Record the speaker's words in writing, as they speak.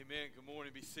Amen. Good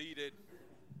morning. Be seated.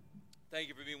 Thank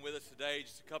you for being with us today.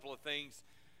 Just a couple of things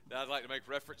that I'd like to make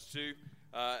reference to.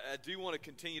 I do want to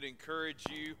continue to encourage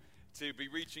you to be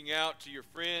reaching out to your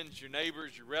friends, your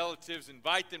neighbors, your relatives.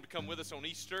 Invite them to come with us on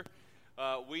Easter.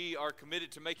 We are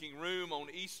committed to making room on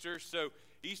Easter. So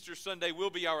Easter Sunday will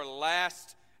be our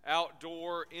last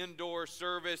indoor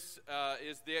service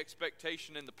is the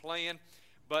expectation and the plan.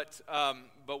 But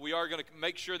we are going to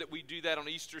make sure that we do that on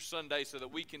Easter Sunday so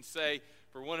that we can say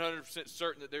for 100%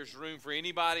 certain that there's room for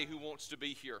anybody who wants to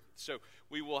be here. So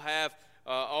we will have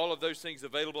all of those things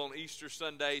available on Easter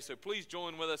Sunday. So please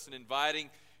join with us in inviting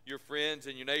your friends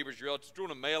and your neighbors, your relatives. We're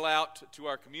going to mail out to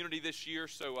our community this year.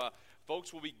 So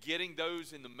folks will be getting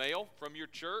those in the mail from your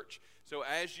church. So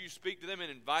as you speak to them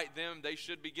and invite them, they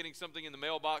should be getting something in the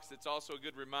mailbox that's also a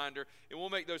good reminder. And we'll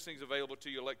make those things available to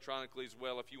you electronically as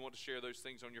well if you want to share those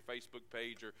things on your Facebook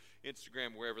page or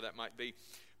Instagram, wherever that might be.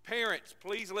 Parents,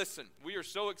 please listen. We are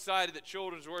so excited that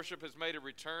Children's Worship has made a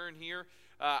return here.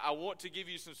 I want to give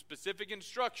you some specific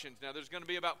instructions. Now, there's going to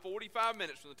be about 45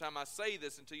 minutes from the time I say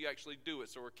this until you actually do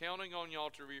it. So we're counting on y'all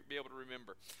to be able to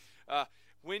remember.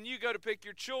 When you go to pick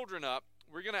your children up,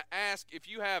 we're going to ask if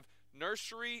you have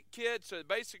nursery kids. So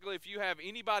basically, if you have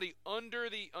anybody under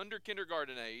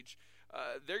kindergarten age,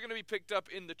 they're going to be picked up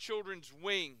in the children's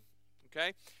wing.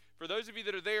 Okay? For those of you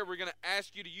that are there, we're going to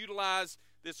ask you to utilize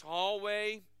this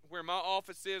hallway where my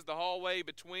office is, the hallway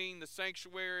between the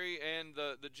sanctuary and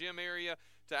the gym area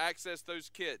to access those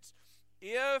kids.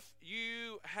 If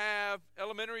you have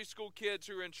elementary school kids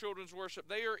who are in children's worship,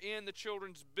 they are in the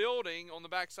children's building on the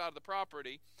back side of the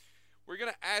property. We're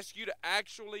going to ask you to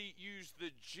actually use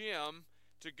the gym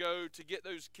to go to get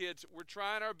those kids. We're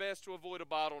trying our best to avoid a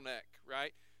bottleneck,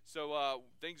 right? So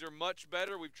things are much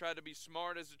better. We've tried to be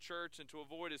smart as a church and to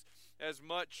avoid as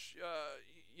much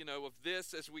of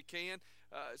this as we can.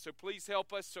 So please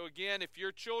help us. So again, if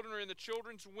your children are in the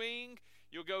children's wing,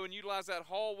 you'll go and utilize that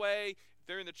hallway. If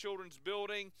they're in the children's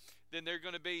building, then they're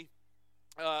going to be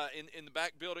in the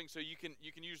back building, so you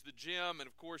can use the gym, and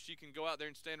of course you can go out there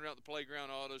and stand around the playground,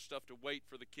 all those stuff to wait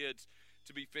for the kids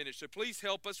to be finished. So please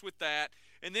help us with that.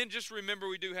 And then just remember,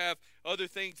 we do have other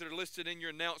things that are listed in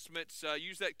your announcements.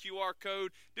 Use that QR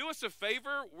code. Do us a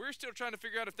favor. We're still trying to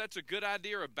figure out if that's a good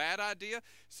idea or a bad idea.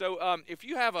 So if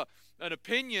you have an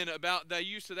opinion about the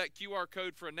use of that QR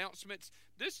code for announcements,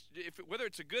 whether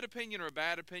it's a good opinion or a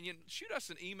bad opinion, shoot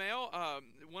us an email.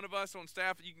 One of us on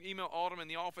staff, you can email Autumn in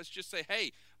the office. Just say,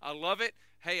 hey, I love it.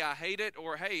 Hey, I hate it.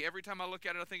 Or, hey, every time I look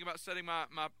at it, I think about setting my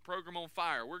program on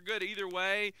fire. We're good either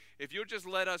way. If you'll just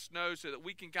let us know so that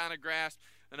we can kind of grasp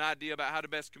an idea about how to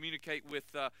best communicate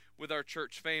with our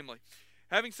church family.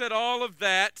 Having said all of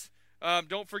that,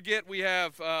 don't forget we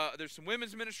have there's some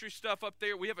women's ministry stuff up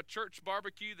there. We have a church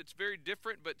barbecue that's very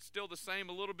different but still the same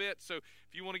a little bit. So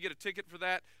if you want to get a ticket for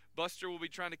that, Buster will be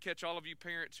trying to catch all of you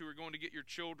parents who are going to get your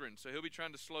children. So he'll be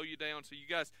trying to slow you down. So you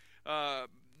guys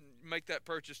make that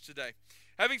purchase today.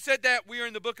 Having said that, we are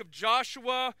in the book of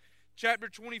Joshua, chapter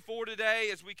 24 today,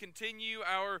 as we continue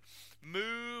our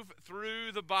move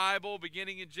through the Bible,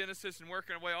 beginning in Genesis and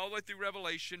working our way all the way through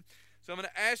Revelation. So I'm going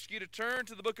to ask you to turn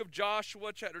to the book of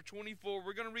Joshua, chapter 24.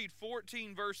 We're going to read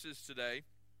 14 verses today,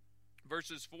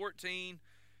 verses 14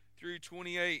 through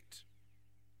 28.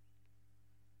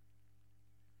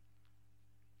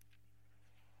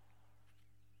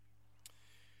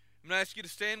 I'm going to ask you to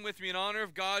stand with me in honor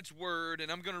of God's word,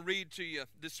 and I'm going to read to you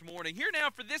this morning. Hear now,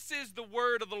 for this is the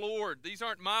word of the Lord. These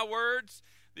aren't my words.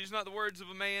 These are not the words of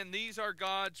a man. These are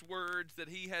God's words that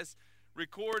he has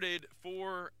recorded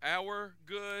for our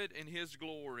good and his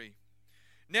glory.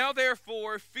 Now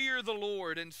therefore, fear the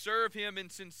Lord and serve him in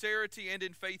sincerity and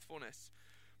in faithfulness.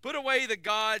 Put away the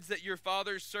gods that your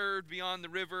fathers served beyond the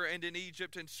river and in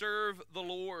Egypt, and serve the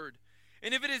Lord.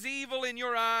 And if it is evil in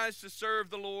your eyes to serve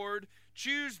the Lord,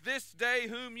 choose this day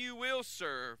whom you will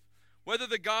serve, whether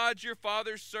the gods your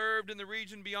fathers served in the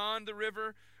region beyond the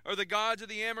river, or the gods of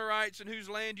the Amorites in whose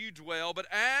land you dwell. But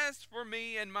as for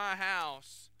me and my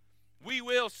house, we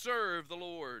will serve the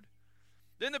Lord.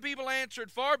 Then the people answered,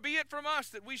 Far be it from us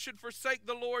that we should forsake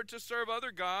the Lord to serve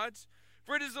other gods.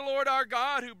 For it is the Lord our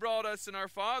God who brought us and our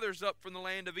fathers up from the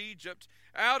land of Egypt,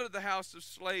 out of the house of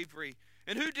slavery,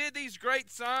 and who did these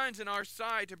great signs in our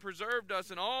sight, and preserved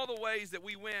us in all the ways that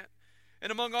we went,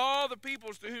 and among all the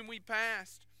peoples to whom we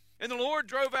passed. And the Lord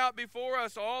drove out before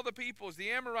us all the peoples, the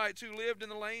Amorites who lived in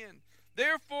the land.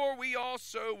 Therefore we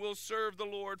also will serve the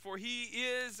Lord, for he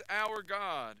is our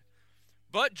God.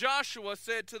 But Joshua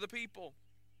said to the people,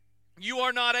 You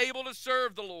are not able to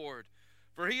serve the Lord,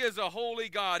 for he is a holy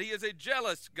God. He is a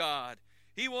jealous God.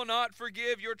 He will not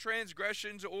forgive your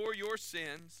transgressions or your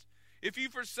sins. If you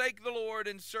forsake the Lord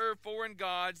and serve foreign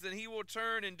gods, then he will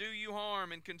turn and do you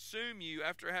harm and consume you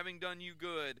after having done you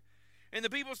good. And the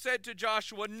people said to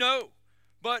Joshua, No,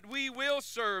 but we will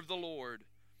serve the Lord.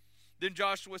 Then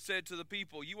Joshua said to the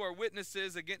people, You are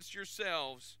witnesses against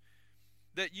yourselves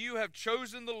that you have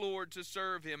chosen the Lord to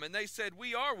serve him. And they said,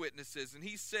 We are witnesses. And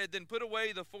he said, Then put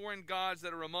away the foreign gods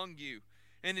that are among you,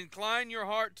 and incline your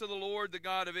heart to the Lord, the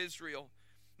God of Israel.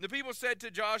 And the people said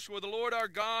to Joshua, The Lord our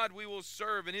God we will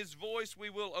serve, and his voice we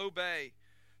will obey.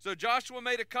 So Joshua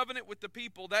made a covenant with the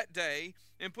people that day,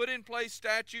 and put in place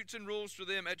statutes and rules for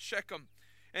them at Shechem.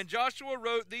 And Joshua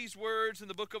wrote these words in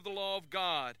the book of the law of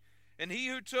God. And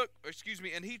he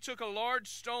took a large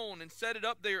stone and set it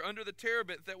up there under the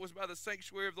terebinth that was by the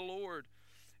sanctuary of the Lord.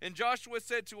 And Joshua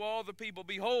said to all the people,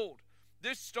 Behold,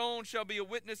 this stone shall be a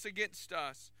witness against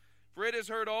us, for it has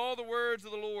heard all the words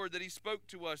of the Lord that he spoke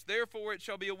to us. Therefore it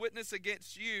shall be a witness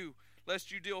against you,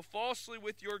 lest you deal falsely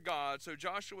with your God. So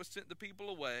Joshua sent the people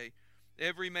away,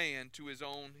 every man to his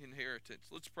own inheritance.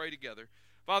 Let's pray together.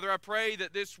 Father, I pray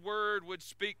that this word would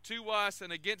speak to us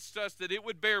and against us, that it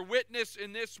would bear witness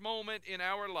in this moment in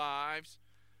our lives,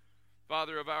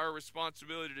 Father, of our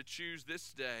responsibility to choose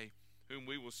this day whom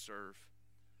we will serve.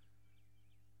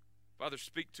 Father,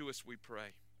 speak to us, we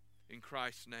pray. In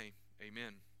Christ's name,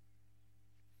 amen.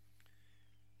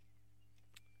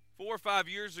 4 or 5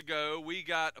 years ago, we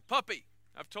got a puppy.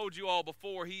 I've told you all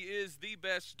before, he is the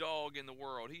best dog in the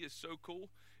world. He is so cool.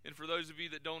 And for those of you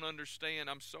that don't understand,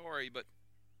 I'm sorry, but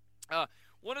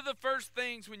one of the first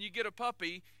things when you get a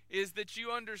puppy is that you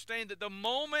understand that the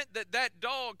moment that that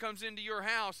dog comes into your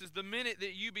house is the minute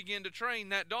that you begin to train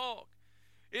that dog.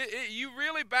 You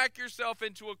really back yourself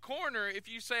into a corner if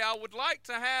you say, I would like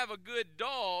to have a good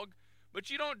dog, but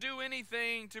you don't do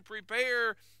anything to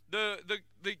prepare the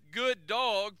good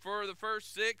dog for the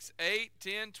first 6, 8,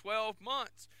 10, 12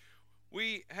 months.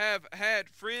 We have had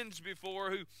friends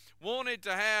before who wanted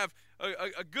to have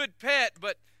a good pet,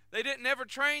 but they didn't ever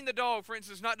train the dog, for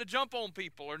instance, not to jump on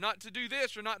people or not to do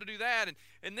this or not to do that.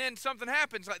 And then something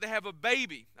happens, like they have a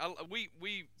baby.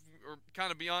 We are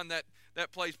kind of beyond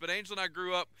that place, but Angela and I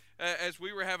grew up as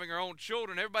we were having our own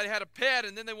children. Everybody had a pet,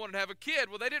 and then they wanted to have a kid.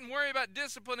 Well, they didn't worry about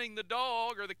disciplining the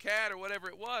dog or the cat or whatever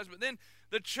it was. But then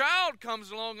the child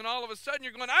comes along, and all of a sudden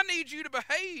you're going, I need you to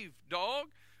behave, dog.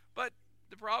 But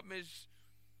the problem is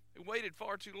it waited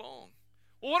far too long.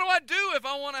 Well, what do I do if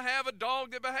I want to have a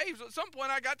dog that behaves? At some point,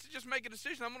 I got to just make a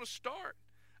decision. I'm going to start.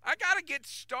 I got to get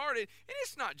started. And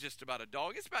it's not just about a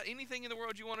dog. It's about anything in the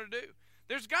world you want to do.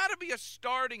 There's got to be a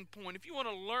starting point. If you want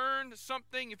to learn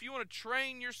something, if you want to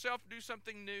train yourself to do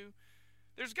something new,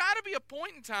 there's got to be a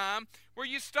point in time where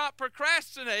you stop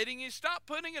procrastinating, you stop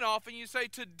putting it off, and you say,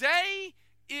 today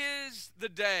is the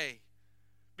day.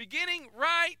 Beginning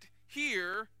right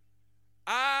here,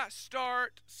 I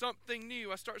start something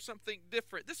new. I start something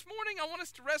different. This morning, I want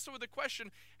us to wrestle with the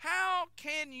question, how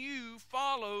can you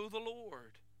follow the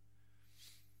Lord?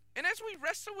 And as we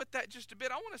wrestle with that just a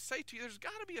bit, I want to say to you, there's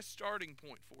got to be a starting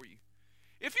point for you.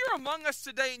 If you're among us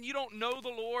today and you don't know the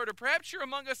Lord, or perhaps you're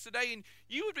among us today and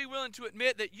you would be willing to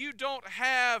admit that you don't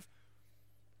have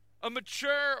a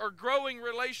mature or growing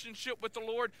relationship with the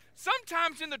Lord,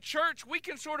 sometimes in the church we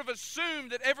can sort of assume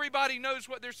that everybody knows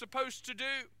what they're supposed to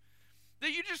do.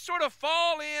 That you just sort of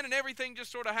fall in and everything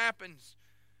just sort of happens.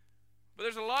 But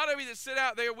there's a lot of you that sit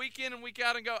out there week in and week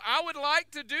out and go, I would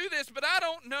like to do this, but I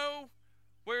don't know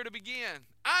where to begin.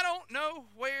 I don't know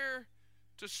where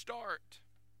to start.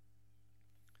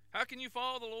 How can you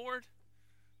follow the Lord?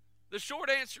 The short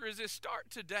answer is this: start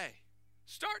today.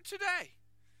 Start today.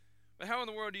 But how in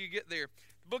the world do you get there?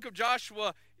 The book of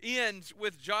Joshua ends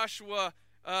with Joshua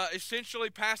essentially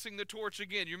passing the torch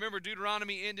again. You remember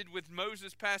Deuteronomy ended with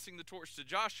Moses passing the torch to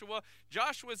Joshua.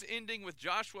 Joshua's ending with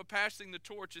Joshua passing the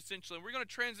torch, essentially. And we're going to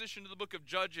transition to the book of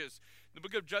Judges. The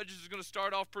book of Judges is going to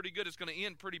start off pretty good. It's going to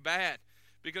end pretty bad,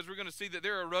 because we're going to see that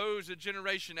there arose a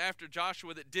generation after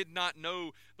Joshua that did not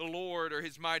know the Lord or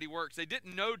his mighty works. They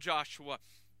didn't know Joshua.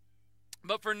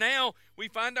 But for now, we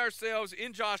find ourselves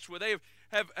in Joshua. They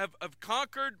have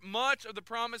conquered much of the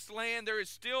promised land. There is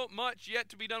still much yet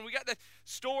to be done. We got the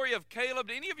story of Caleb.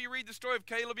 Did any of you read the story of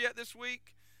Caleb yet this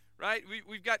week? Right?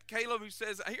 We've got Caleb who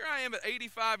says, here I am at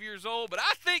 85 years old, but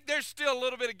I think there's still a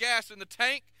little bit of gas in the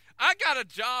tank. I got a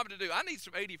job to do. I need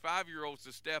some 85-year-olds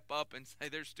to step up and say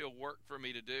there's still work for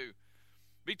me to do.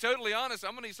 Be totally honest,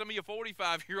 I'm going to need some of you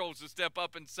 45-year-olds to step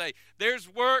up and say, there's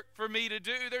work for me to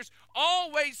do. There's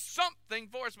always something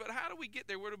for us. But how do we get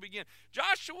there? Where do we begin?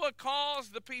 Joshua calls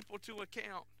the people to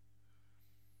account.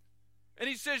 And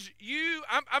he says,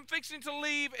 I'm fixing to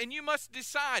leave, and you must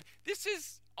decide. This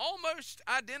is almost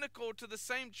identical to the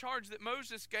same charge that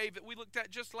Moses gave that we looked at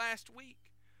just last week.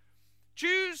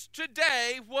 Choose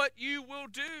today what you will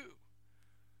do.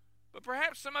 But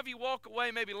perhaps some of you walk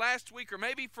away maybe last week or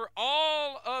maybe for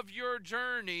all of your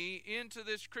journey into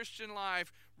this Christian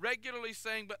life regularly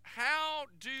saying, but how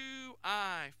do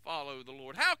I follow the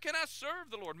Lord? How can I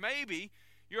serve the Lord? Maybe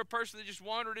you're a person that just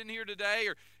wandered in here today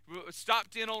or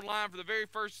stopped in online for the very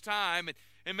first time,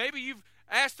 and maybe you've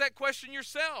asked that question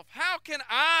yourself. How can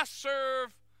I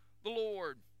serve the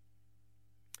Lord?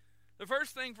 The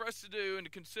first thing for us to do and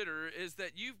to consider is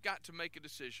that you've got to make a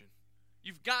decision.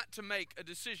 You've got to make a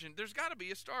decision. There's got to be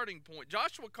a starting point.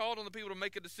 Joshua called on the people to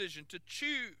make a decision, to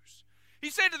choose. He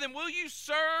said to them, will you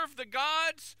serve the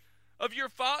gods of your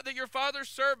that your fathers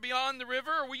served beyond the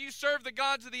river? Or will you serve the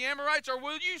gods of the Amorites? Or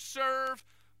will you serve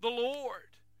the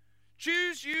Lord?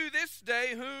 Choose you this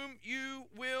day whom you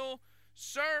will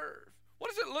serve. What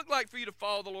does it look like for you to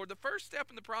follow the Lord? The first step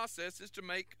in the process is to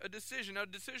make a decision. Now,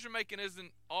 decision making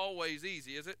isn't always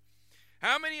easy, is it?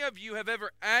 How many of you have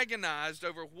ever agonized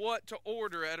over what to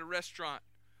order at a restaurant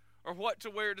or what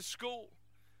to wear to school?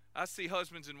 I see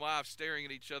husbands and wives staring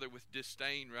at each other with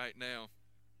disdain right now.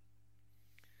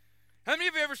 How many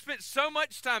of you ever spent so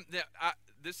much time,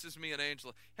 this is me and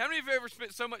Angela, how many of you ever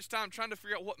spent so much time trying to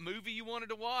figure out what movie you wanted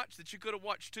to watch that you could have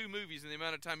watched 2 movies in the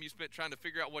amount of time you spent trying to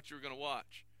figure out what you were going to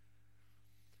watch?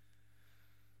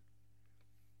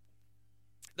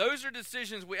 Those are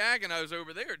decisions we agonize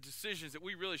over. They are decisions that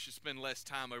we really should spend less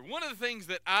time over. One of the things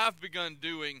that I've begun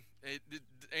doing,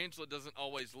 Angela doesn't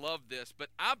always love this, but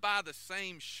I buy the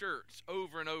same shirts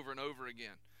over and over and over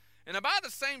again. And I buy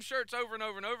the same shirts over and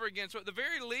over and over again. So at the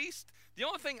very least, the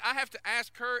only thing I have to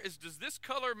ask her is, does this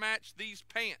color match these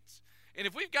pants? And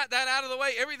if we've got that out of the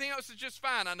way, everything else is just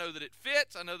fine. I know that it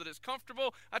fits. I know that it's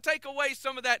comfortable. I take away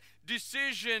some of that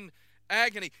decision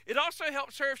agony. It also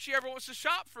helps her if she ever wants to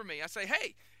shop for me. I say,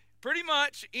 hey, pretty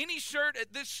much any shirt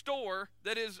at this store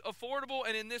that is affordable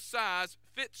and in this size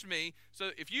fits me.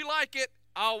 So if you like it,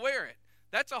 I'll wear it.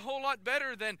 That's a whole lot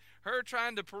better than her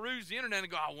trying to peruse the internet and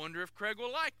go, I wonder if Craig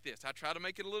will like this. I try to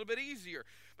make it a little bit easier.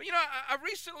 But, I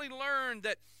recently learned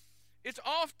that it's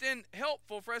often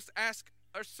helpful for us to ask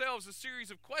ourselves a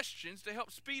series of questions to help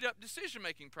speed up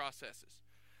decision-making processes.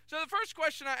 So the first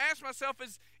question I ask myself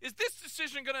is this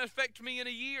decision going to affect me in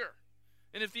a year?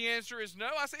 And if the answer is no,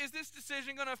 I say, is this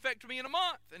decision going to affect me in a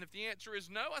month? And if the answer is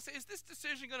no, I say, is this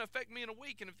decision going to affect me in a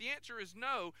week? And if the answer is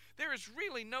no, there is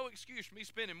really no excuse for me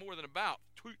spending more than about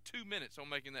two minutes on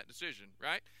making that decision,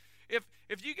 right?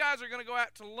 If you guys are going to go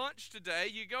out to lunch today,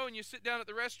 you go and you sit down at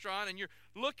the restaurant and you're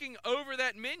looking over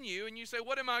that menu and you say,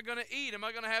 what am I going to eat? Am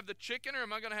I going to have the chicken or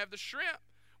am I going to have the shrimp?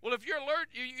 Well, if you're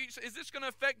allergic, is this going to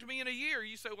affect me in a year?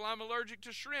 You say, well, I'm allergic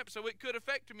to shrimp, so it could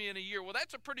affect me in a year. Well,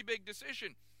 that's a pretty big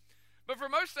decision. But for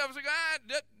most of us, we go,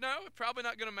 no, it's probably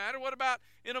not going to matter. What about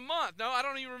in a month? No, I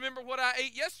don't even remember what I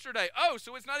ate yesterday. Oh,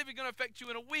 so it's not even going to affect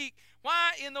you in a week.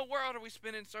 Why in the world are we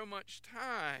spending so much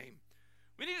time?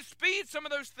 We need to speed some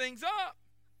of those things up.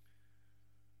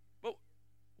 But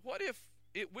what if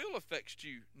it will affect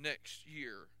you next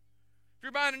year? If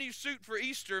you're buying a new suit for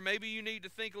Easter, maybe you need to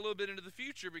think a little bit into the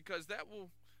future because that will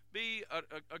be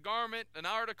a garment, an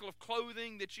article of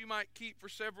clothing that you might keep for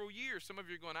several years. Some of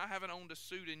you are going, I haven't owned a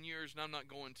suit in years, and I'm not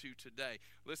going to today.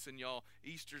 Listen, y'all,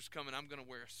 Easter's coming. I'm going to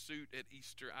wear a suit at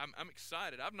Easter. I'm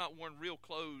excited. I've not worn real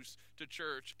clothes to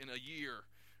church in a year.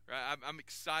 Right? I'm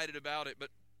excited about it.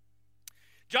 But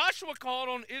Joshua called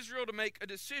on Israel to make a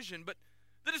decision, but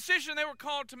the decision they were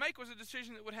called to make was a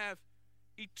decision that would have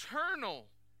eternal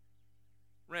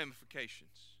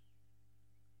ramifications.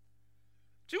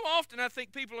 Too often, I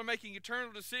think people are making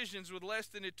eternal decisions with less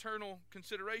than eternal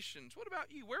considerations. What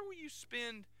about you? Where will you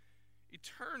spend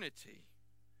eternity?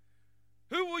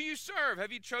 Who will you serve?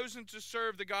 Have you chosen to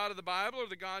serve the God of the Bible or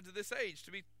the gods of this age?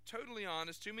 To be totally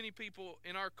honest, too many people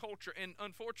in our culture, and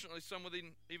unfortunately some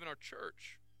within even our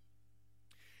church,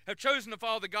 have chosen to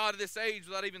follow the God of this age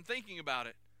without even thinking about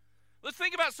it. Let's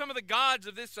think about some of the gods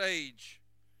of this age.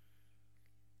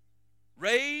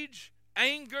 Rage,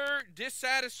 anger,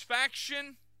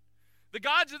 dissatisfaction. The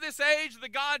gods of this age are the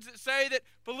gods that say that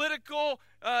political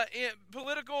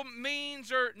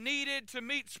means are needed to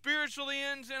meet spiritual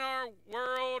ends in our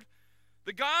world.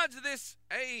 The gods of this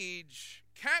age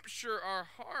capture our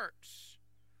hearts.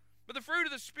 But the fruit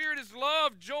of the Spirit is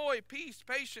love, joy, peace,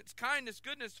 patience, kindness,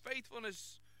 goodness,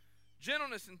 faithfulness,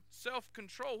 gentleness, and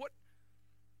self-control. What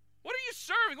are you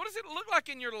serving? What does it look like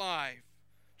in your life?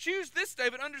 Choose this day,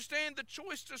 but understand the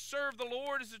choice to serve the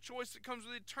Lord is a choice that comes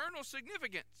with eternal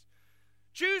significance.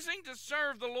 Choosing to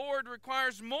serve the Lord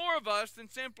requires more of us than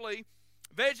simply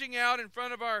vegging out in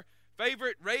front of our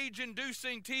favorite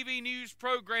rage-inducing TV news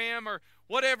program or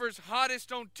whatever's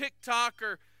hottest on TikTok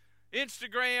or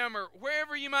Instagram or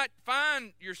wherever you might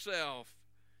find yourself.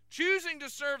 Choosing to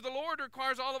serve the Lord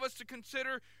requires all of us to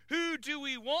consider who do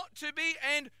we want to be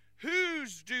and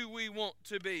whose do we want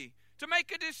to be, to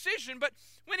make a decision. But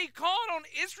when he called on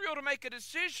Israel to make a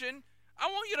decision, I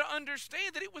want you to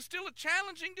understand that it was still a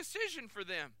challenging decision for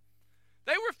them.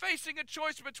 They were facing a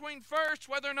choice between first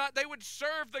whether or not they would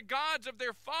serve the gods of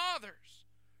their fathers.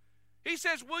 He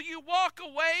says, will you walk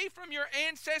away from your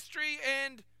ancestry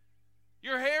and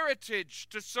your heritage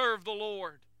to serve the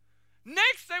Lord?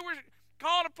 Next, they were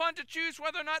called upon to choose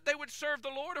whether or not they would serve the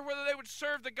Lord or whether they would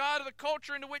serve the God of the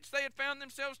culture into which they had found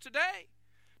themselves today.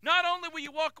 Not only will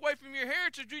you walk away from your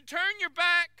heritage, you turn your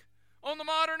back on the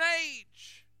modern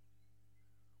age.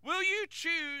 Will you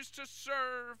choose to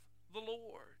serve the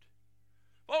Lord?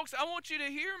 Folks, I want you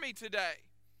to hear me today.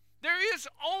 There is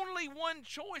only one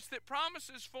choice that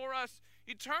promises for us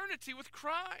eternity with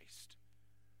Christ.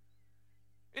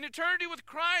 And eternity with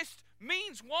Christ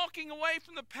means walking away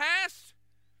from the past.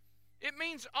 It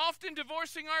means often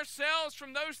divorcing ourselves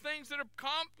from those things that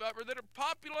are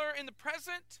popular in the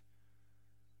present.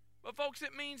 But folks,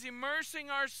 it means immersing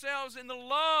ourselves in the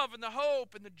love and the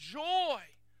hope and the joy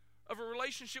of a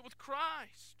relationship with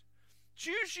Christ.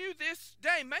 Choose you this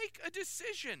day. Make a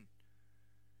decision.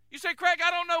 You say, Craig,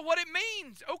 I don't know what it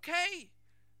means. Okay.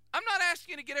 I'm not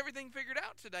asking you to get everything figured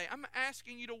out today. I'm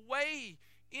asking you to weigh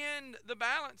in the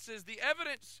balances, the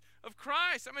evidence of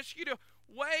Christ. I'm asking you to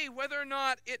weigh whether or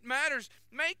not it matters.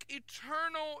 Make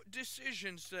eternal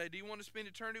decisions today. Do you want to spend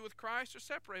eternity with Christ or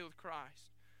separate with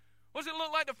Christ? What does it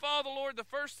look like to follow the Lord? The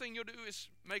first thing you'll do is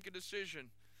make a decision.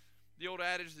 The old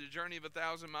adage, the journey of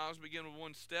 1,000 miles begins with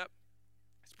one step.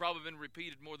 It's probably been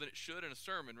repeated more than it should in a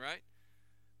sermon, right?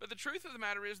 But the truth of the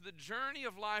matter is the journey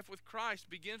of life with Christ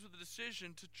begins with the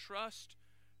decision to trust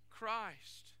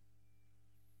Christ.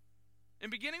 And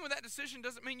beginning with that decision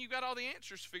doesn't mean you got all the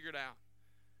answers figured out.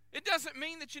 It doesn't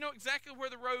mean that you know exactly where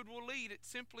the road will lead. It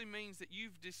simply means that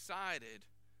you've decided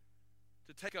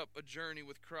to take up a journey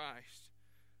with Christ.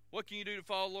 What can you do to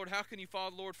follow the Lord? How can you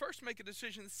follow the Lord? First, make a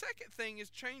decision. The second thing is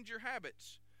change your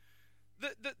habits.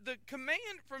 The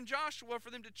command from Joshua for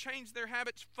them to change their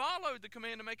habits followed the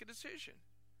command to make a decision.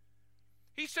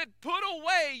 He said, put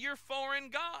away your foreign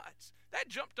gods. That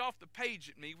jumped off the page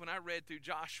at me when I read through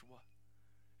Joshua.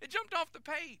 It jumped off the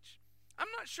page. I'm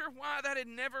not sure why that had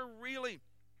never really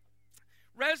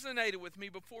resonated with me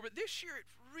before, but this year it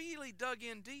really dug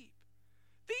in deep.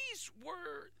 These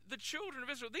were the children of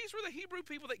Israel. These were the Hebrew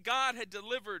people that God had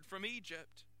delivered from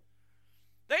Egypt.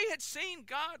 They had seen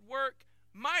God work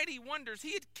mighty wonders.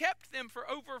 He had kept them for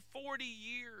over 40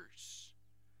 years.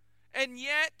 And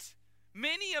yet,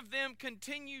 many of them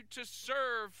continued to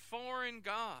serve foreign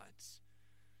gods.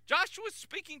 Joshua's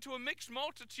speaking to a mixed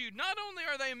multitude. Not only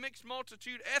are they a mixed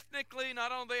multitude ethnically,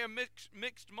 not only are they a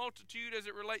mixed multitude as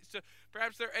it relates to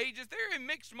perhaps their ages, they're a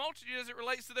mixed multitude as it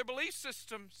relates to their belief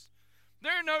systems.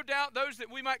 There are no doubt those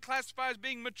that we might classify as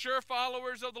being mature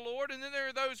followers of the Lord, and then there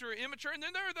are those who are immature, and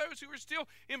then there are those who are still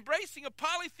embracing a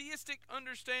polytheistic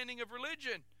understanding of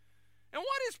religion. And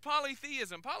what is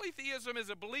polytheism? Polytheism is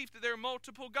a belief that there are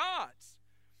multiple gods.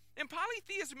 And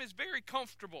polytheism is very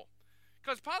comfortable.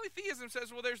 Because polytheism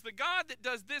says, well, there's the God that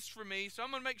does this for me, so I'm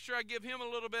going to make sure I give him a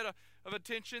little bit of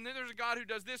attention. Then there's a God who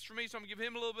does this for me, so I'm going to give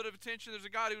him a little bit of attention. There's a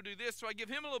God who will do this, so I give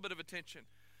him a little bit of attention.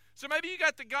 So maybe you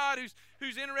got the God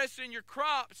who's interested in your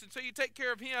crops, and so you take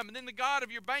care of him. And then the God of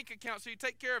your bank account, so you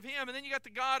take care of him. And then you got the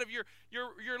God of your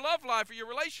love life or your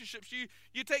relationships.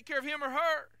 You take care of him or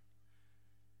her.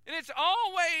 And it's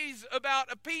always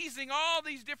about appeasing all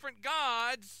these different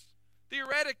gods,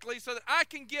 theoretically, so that I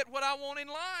can get what I want in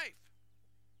life.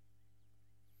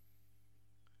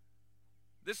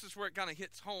 This is where it kind of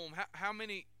hits home. How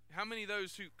many of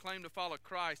those who claim to follow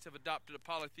Christ have adopted a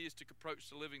polytheistic approach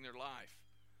to living their life?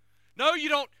 No, you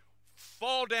don't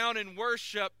fall down and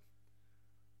worship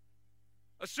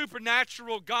a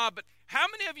supernatural God, but how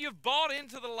many of you have bought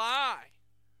into the lie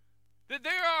that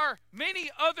there are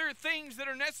many other things that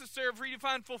are necessary for you to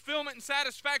find fulfillment and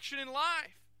satisfaction in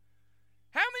life?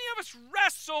 How many of us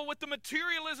wrestle with the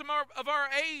materialism of our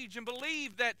age and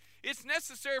believe that it's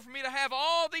necessary for me to have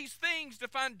all these things to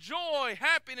find joy,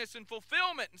 happiness, and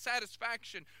fulfillment and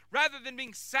satisfaction rather than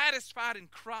being satisfied in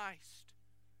Christ?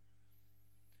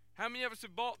 How many of us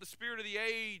have bought the spirit of the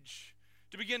age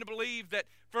to begin to believe that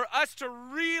for us to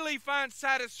really find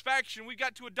satisfaction, we've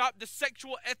got to adopt the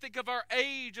sexual ethic of our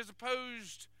age as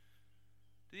opposed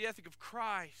to the ethic of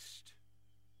Christ?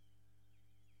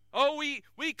 Oh,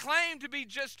 we claim to be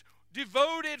just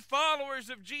devoted followers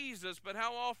of Jesus, but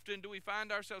how often do we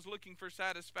find ourselves looking for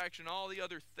satisfaction, all the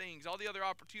other things, all the other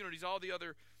opportunities, all the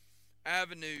other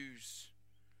avenues?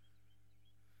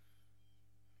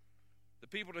 The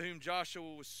people to whom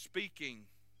Joshua was speaking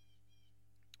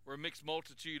were a mixed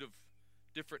multitude of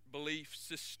different belief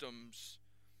systems.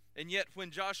 And yet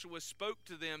when Joshua spoke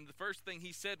to them, the first thing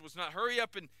he said was not hurry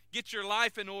up and get your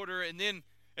life in order and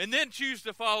then choose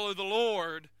to follow the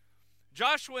Lord.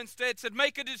 Joshua instead said,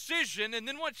 make a decision, and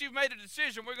then once you've made a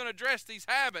decision, we're going to address these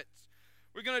habits.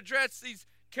 We're going to address these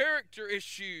character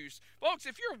issues. Folks,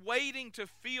 if you're waiting to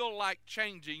feel like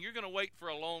changing, you're going to wait for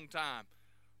a long time.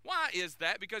 Why is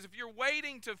that? Because if you're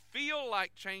waiting to feel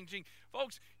like changing,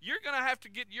 folks, you're going to have to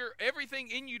get everything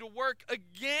in you to work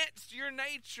against your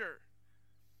nature.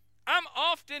 I'm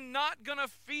often not going to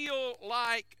feel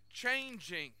like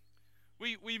changing.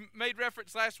 We made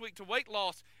reference last week to weight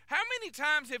loss. How many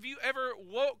times have you ever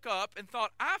woke up and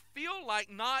thought, I feel like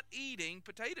not eating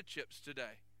potato chips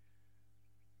today?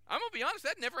 I'm going to be honest,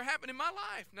 that never happened in my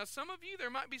life. Now, some of you, there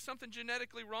might be something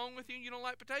genetically wrong with you and you don't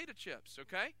like potato chips,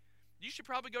 okay? You should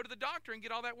probably go to the doctor and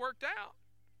get all that worked out.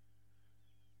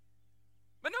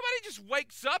 But nobody just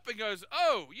wakes up and goes,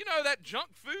 oh, you know that junk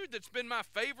food that's been my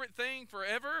favorite thing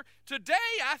forever? Today,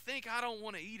 I think I don't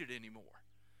want to eat it anymore.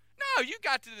 No, you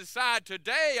got to decide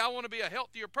today I want to be a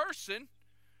healthier person.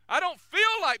 I don't feel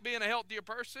like being a healthier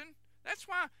person. That's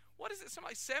why, what is it,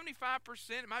 something like 75%,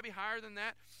 it might be higher than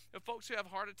that, of folks who have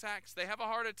heart attacks. They have a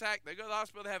heart attack, they go to the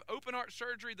hospital, they have open heart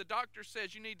surgery. The doctor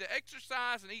says you need to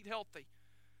exercise and eat healthy.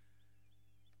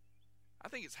 I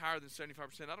think it's higher than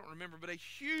 75%. I don't remember, but a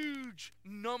huge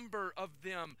number of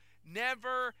them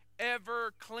never,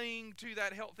 ever cling to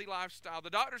that healthy lifestyle. The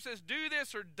doctor says, do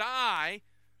this or die,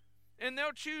 and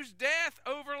they'll choose death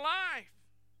over life.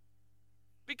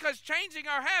 Because changing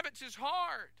our habits is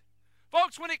hard.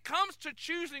 Folks, when it comes to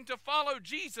choosing to follow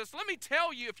Jesus, let me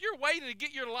tell you, if you're waiting to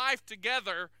get your life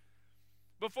together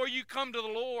before you come to the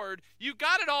Lord, you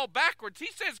got it all backwards. He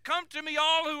says, come to me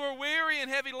all who are weary and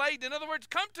heavy laden. In other words,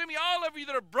 come to me all of you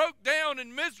that are broke down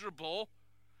and miserable.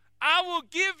 I will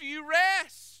give you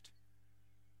rest.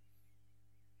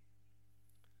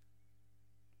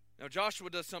 Now, Joshua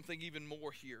does something even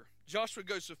more here. Joshua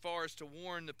goes so far as to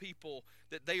warn the people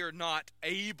that they are not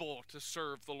able to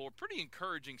serve the Lord. Pretty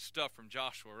encouraging stuff from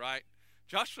Joshua, right?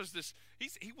 Joshua's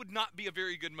he would not be a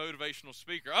very good motivational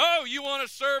speaker. Oh, you want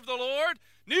to serve the Lord?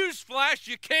 Newsflash,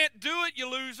 you can't do it, you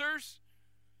losers.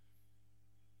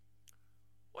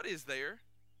 What is there?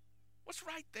 What's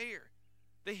right there?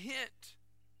 The hint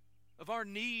of our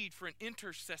need for an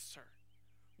intercessor.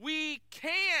 We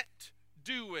can't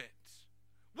do it.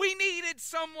 We needed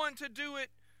someone to do it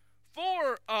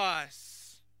for us.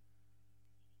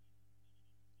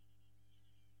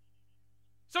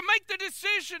 So make the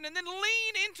decision and then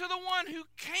lean into the one who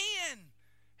can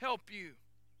help you.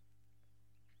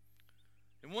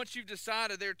 And once you've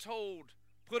decided, they're told,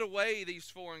 put away these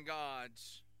foreign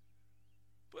gods.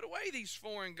 Put away these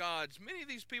foreign gods. Many of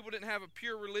these people didn't have a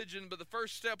pure religion, but the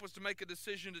first step was to make a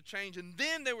decision to change, and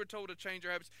then they were told to change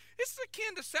their habits. It's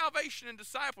akin to salvation and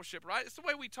discipleship, right? It's the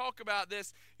way we talk about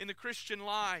this in the Christian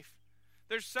life.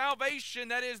 There's salvation,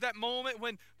 that is that moment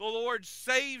when the Lord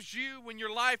saves you, when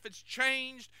your life is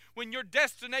changed, when your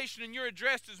destination and your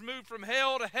address is moved from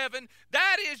hell to heaven.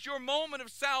 That is your moment of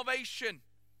salvation.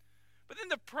 But then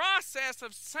the process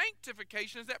of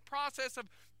sanctification is that process of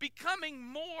becoming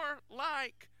more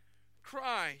like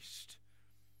Christ.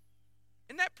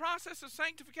 And that process of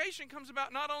sanctification comes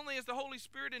about not only as the Holy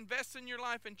Spirit invests in your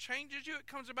life and changes you, it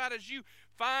comes about as you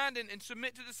find and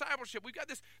submit to discipleship. We've got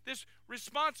this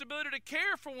responsibility to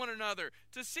care for one another,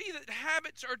 to see that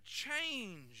habits are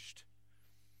changed.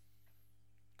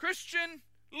 Christian,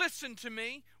 listen to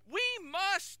me. We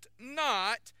must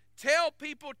not tell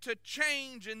people to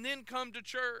change and then come to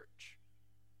church.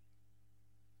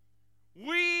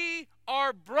 We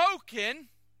are broken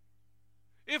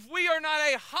if we are not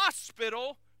a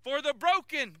hospital for the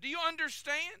broken. Do you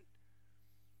understand?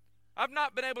 I've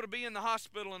not been able to be in the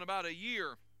hospital in about a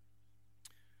year.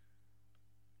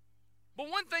 But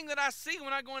one thing that I see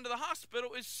when I go into the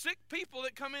hospital is sick people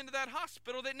that come into that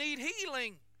hospital that need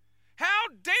healing. How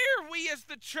dare we as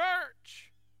the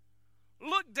church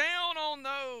look down on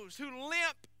those who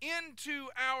limp into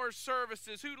our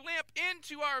services, who limp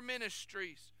into our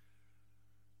ministries,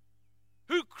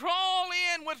 who crawl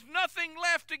in with nothing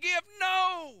left to give?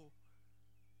 No.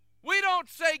 We don't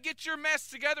say get your mess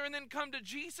together and then come to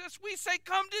Jesus. We say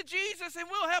come to Jesus and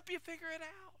we'll help you figure it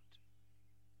out.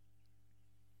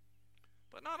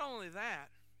 But not only that,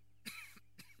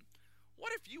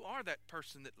 what if you are that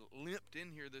person that limped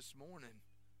in here this morning?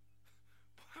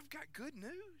 I've got good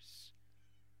news.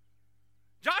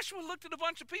 Joshua looked at a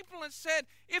bunch of people and said,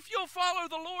 if you'll follow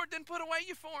the Lord, then put away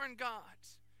your foreign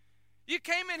gods. You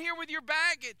came in here with your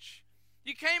baggage.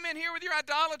 You came in here with your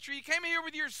idolatry. You came in here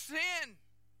with your sin.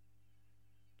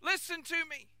 Listen to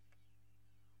me.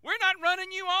 We're not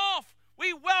running you off.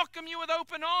 We welcome you with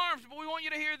open arms, but we want you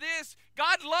to hear this.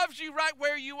 God loves you right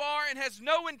where you are and has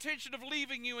no intention of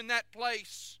leaving you in that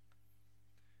place.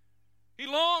 He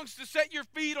longs to set your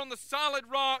feet on the solid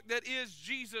rock that is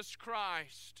Jesus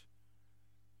Christ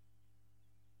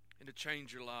and to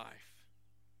change your life.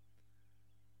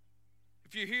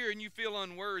 If you're here and you feel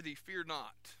unworthy, fear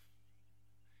not.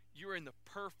 You're in the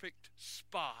perfect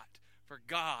spot for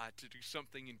God to do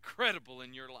something incredible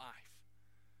in your life.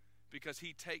 Because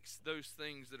he takes those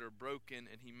things that are broken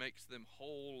and he makes them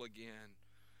whole again.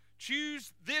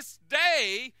 Choose this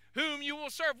day whom you will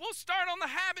serve. We'll start on the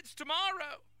habits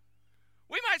tomorrow.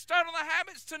 We might start on the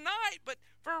habits tonight, but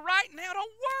for right now,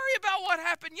 don't worry about what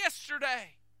happened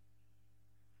yesterday.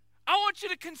 I want you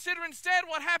to consider instead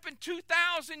what happened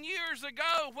 2,000 years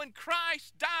ago when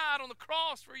Christ died on the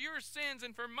cross for your sins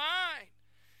and for mine.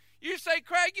 You say,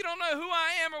 Craig, you don't know who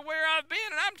I am or where I've been,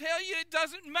 and I'm telling you it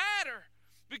doesn't matter.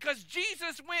 Because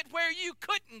Jesus went where you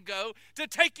couldn't go to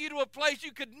take you to a place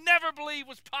you could never believe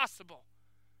was possible.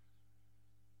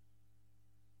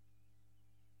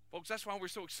 Folks, that's why we're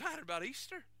so excited about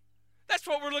Easter. That's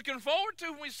what we're looking forward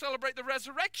to when we celebrate the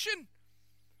resurrection.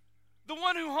 The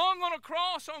one who hung on a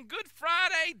cross on Good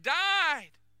Friday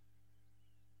died,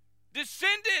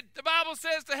 descended, the Bible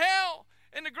says, to hell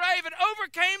and the grave, and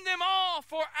overcame them all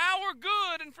for our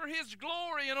good and for his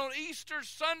glory. And on Easter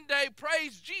Sunday,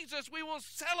 praise Jesus, we will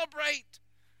celebrate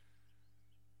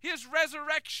his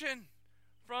resurrection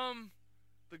from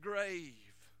the grave.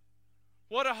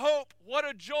 What a hope, what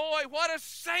a joy, what a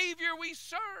Savior we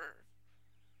serve.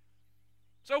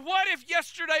 So what if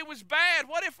yesterday was bad?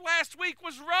 What if last week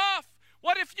was rough?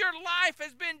 What if your life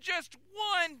has been just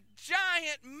one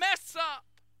giant mess up?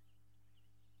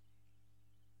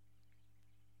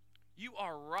 You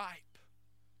are ripe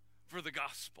for the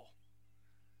gospel.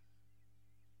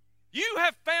 You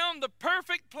have found the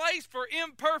perfect place for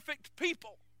imperfect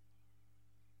people.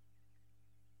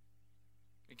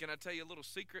 And can I tell you a little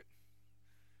secret?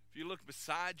 If you look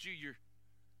beside you, you're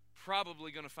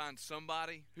probably going to find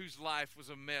somebody whose life was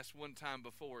a mess one time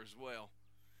before as well.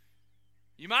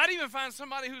 You might even find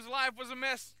somebody whose life was a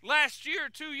mess last year,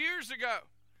 2 years ago.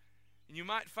 And you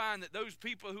might find that those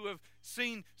people who have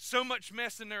seen so much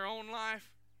mess in their own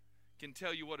life can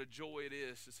tell you what a joy it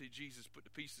is to see Jesus put the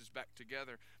pieces back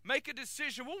together. Make a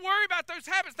decision. We'll worry about those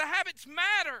habits. The habits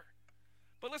matter.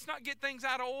 But let's not get things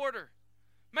out of order.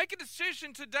 Make a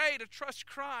decision today to trust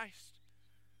Christ.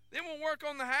 Then we'll work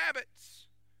on the habits.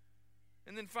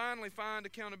 And then finally, find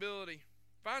accountability.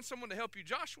 Find someone to help you.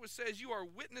 Joshua says you are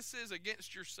witnesses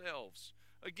against yourselves.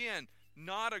 Again,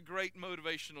 not a great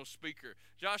motivational speaker.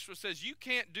 Joshua says, you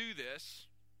can't do this.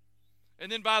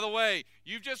 And then, by the way,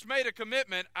 you've just made a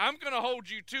commitment. I'm going to hold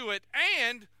you to it.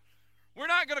 And we're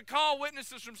not going to call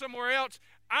witnesses from somewhere else.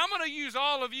 I'm going to use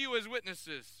all of you as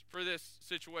witnesses for this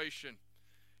situation.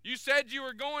 You said you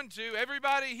were going to.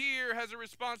 Everybody here has a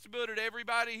responsibility to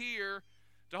everybody here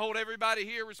to hold everybody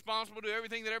here responsible to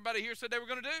everything that everybody here said they were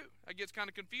going to do. That gets kind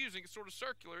of confusing. It's sort of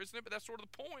circular, isn't it? But that's sort of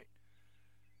the point.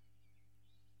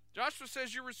 Joshua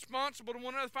says you're responsible to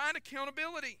one another. Find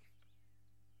accountability.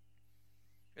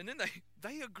 And then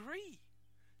they agree.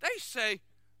 They say,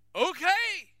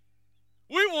 okay,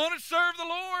 we want to serve the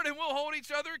Lord and we'll hold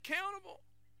each other accountable.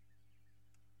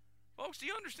 Folks, do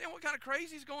you understand what kind of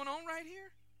crazy is going on right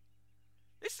here?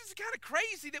 This is the kind of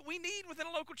crazy that we need within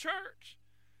a local church.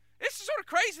 This is sort of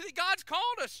crazy that God's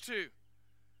called us to.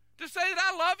 To say that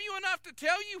I love you enough to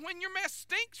tell you when your mess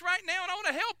stinks right now and I want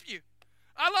to help you.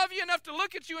 I love you enough to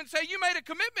look at you and say, you made a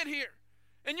commitment here,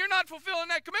 and you're not fulfilling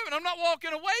that commitment. I'm not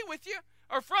walking away with you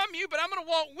or from you, but I'm going to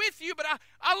walk with you, but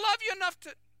I love you enough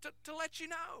to let you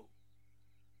know.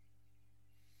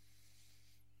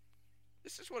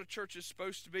 This is what a church is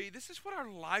supposed to be. This is what our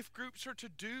life groups are to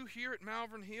do here at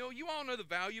Malvern Hill. You all know the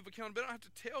value of accountability. I don't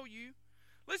have to tell you.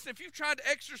 Listen, if you've tried to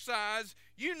exercise,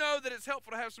 you know that it's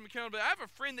helpful to have some accountability. I have a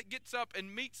friend that gets up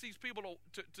and meets these people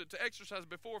to exercise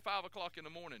before 5 o'clock in the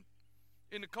morning.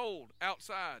 In the cold,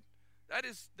 outside. That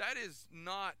is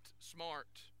not smart.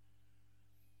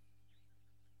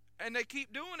 And they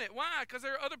keep doing it. Why? Because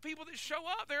there are other people that show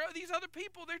up. There are these other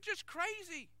people, they're just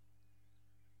crazy.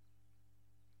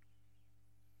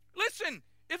 Listen,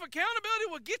 if accountability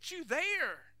will get you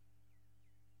there,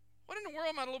 what in the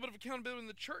world might a little bit of accountability in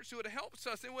the church do? It helps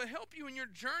us. It will help you in your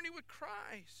journey with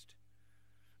Christ.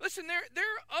 Listen, there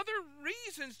are other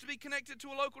reasons to be connected to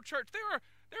a local church.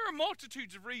 There are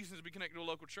multitudes of reasons to be connected to a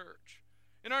local church.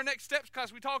 In our Next Steps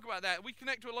class, we talk about that. We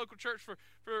connect to a local church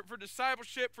for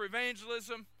discipleship, for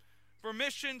evangelism, for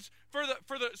missions, for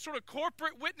the sort of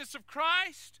corporate witness of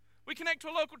Christ. We connect to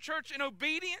a local church in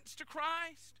obedience to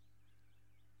Christ.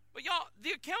 But y'all,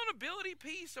 the accountability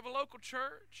piece of a local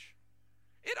church,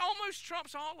 it almost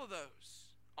trumps all of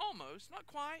those. Almost, not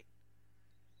quite.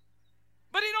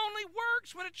 But it only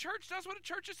works when a church does what a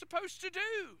church is supposed to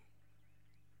do.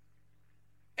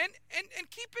 And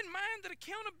keep in mind that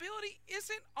accountability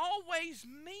isn't always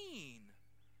mean.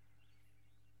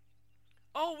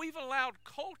 Oh, we've allowed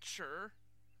culture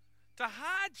to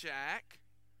hijack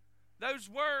those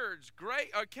words, great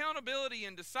accountability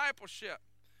and discipleship.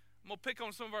 I'm going to pick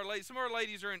on some of our ladies. Some of our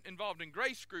ladies are involved in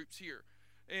grace groups here.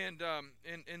 And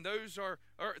those are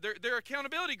they're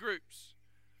accountability groups.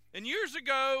 And years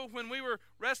ago, when we were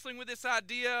wrestling with this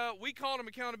idea, we called them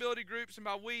accountability groups. And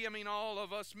by we, I mean all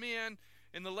of us men.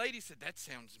 And the lady said, that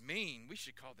sounds mean. We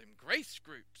should call them grace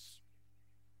groups.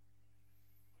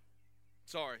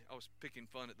 Sorry, I was picking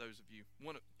fun at those of you.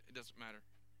 It doesn't matter.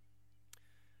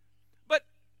 But,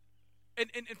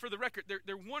 and for the record,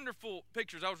 they're wonderful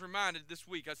pictures. I was reminded this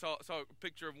week, I saw a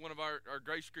picture of one of our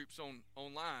grace groups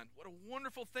online. What a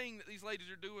wonderful thing that these ladies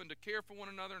are doing to care for one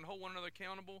another and hold one another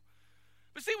accountable.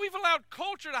 But see, we've allowed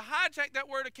culture to hijack that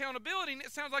word accountability, and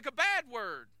it sounds like a bad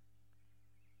word.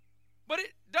 But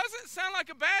it doesn't sound like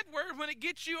a bad word when it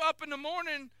gets you up in the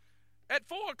morning at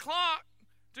 4 o'clock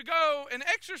to go and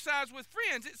exercise with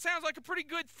friends. It sounds like a pretty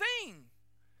good thing.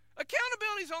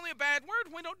 Accountability is only a bad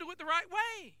word when we don't do it the right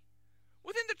way.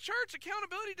 Within the church,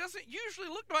 accountability doesn't usually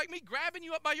look like me grabbing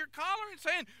you up by your collar and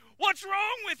saying, "What's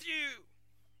wrong with you?"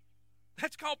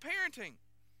 That's called parenting.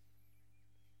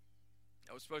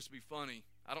 That was supposed to be funny.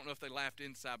 I don't know if they laughed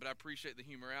inside, but I appreciate the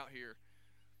humor out here.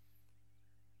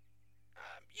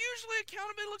 Usually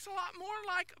accountability looks a lot more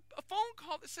like a phone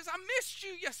call that says, "I missed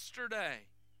you yesterday.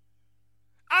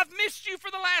 I've missed you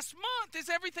for the last month. Is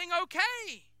everything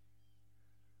okay?"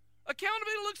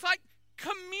 Accountability looks like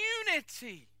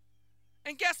community.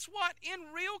 And guess what?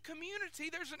 In real community,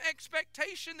 there's an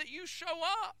expectation that you show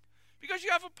up because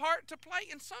you have a part to play.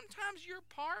 And sometimes your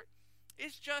part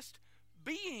is just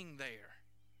being there,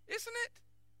 isn't it?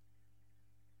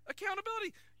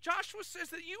 Accountability. Joshua says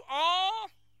that you all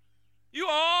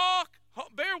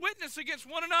bear witness against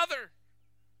one another.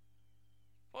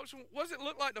 Folks, what does it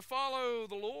look like to follow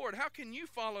the Lord? How can you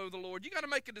follow the Lord? You got to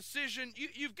make a decision.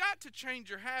 You've got to change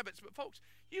your habits. But folks,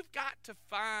 you've got to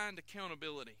find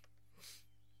accountability.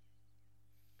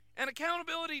 And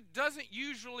accountability doesn't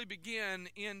usually begin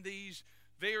in these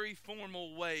very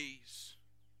formal ways.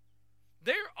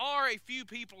 There are a few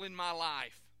people in my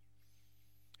life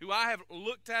who I have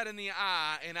looked at in the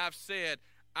eye and I've said,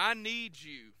 "I need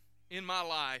you in my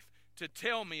life to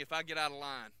tell me if I get out of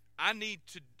line. I need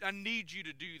you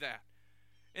to do that."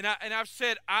 And I've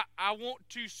said, I want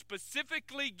to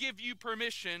specifically give you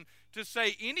permission to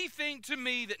say anything to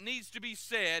me that needs to be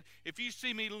said if you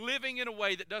see me living in a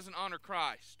way that doesn't honor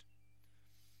Christ.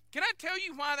 Can I tell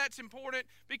you why that's important?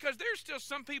 Because there's still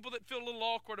some people that feel a little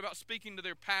awkward about speaking to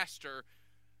their pastor.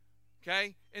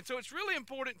 Okay? And so it's really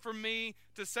important for me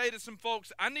to say to some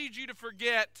folks, I need you to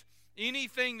forget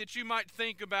anything that you might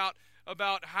think about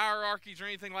hierarchies or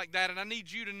anything like that, and I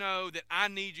need you to know that I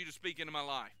need you to speak into my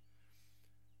life.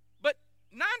 But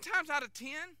 9 times out of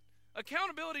 10,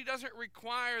 accountability doesn't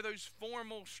require those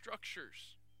formal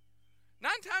structures.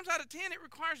 9 times out of 10, it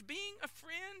requires being a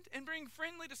friend and being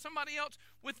friendly to somebody else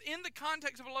within the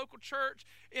context of a local church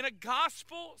in a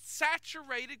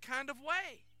gospel-saturated kind of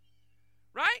way.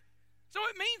 Right? So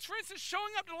it means, for instance,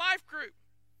 showing up to life group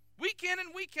week in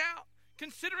and week out,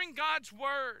 considering God's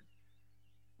word,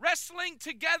 wrestling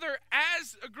together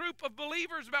as a group of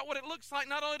believers about what it looks like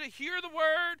not only to hear the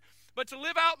word, but to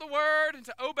live out the word and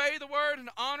to obey the word and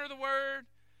to honor the word.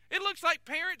 It looks like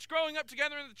parents growing up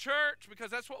together in the church, because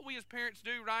that's what we as parents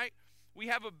do, right? We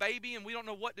have a baby and we don't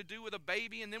know what to do with a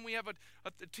baby, and then we have a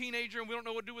teenager and we don't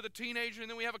know what to do with a teenager,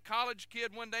 and then we have a college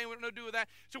kid one day and we don't know what to do with that.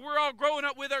 So we're all growing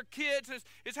up with our kids.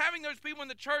 It's having those people in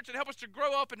the church that help us to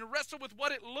grow up and to wrestle with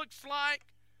what it looks like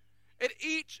at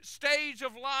each stage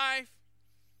of life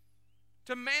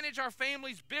to manage our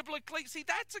families biblically. See,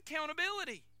 that's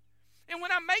accountability. And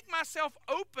when I make myself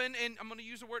open, and I'm going to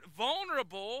use the word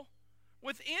vulnerable,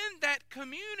 within that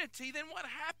community, then what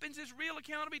happens is real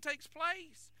accountability takes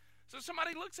place. So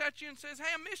somebody looks at you and says,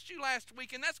 "Hey, I missed you last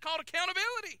week," and that's called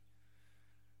accountability.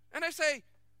 And they say,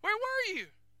 "Where were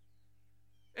you?"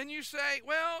 And you say,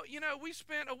 "Well, we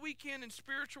spent a weekend in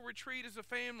spiritual retreat as a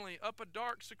family up a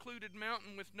dark, secluded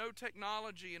mountain with no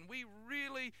technology, and we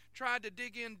really tried to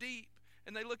dig in deep."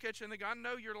 And they look at you and they go, "I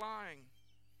know you're lying.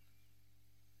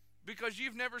 because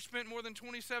you've never spent more than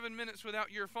 27 minutes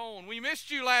without your phone. We missed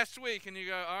you last week. And you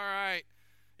go, all right,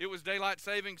 it was daylight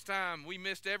savings time. We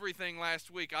missed everything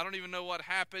last week. I don't even know what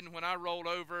happened when I rolled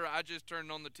over. I just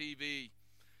turned on the TV.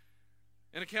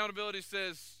 And accountability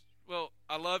says, well,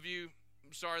 I love you.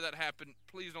 I'm sorry that happened.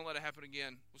 Please don't let it happen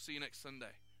again. We'll see you next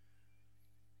Sunday.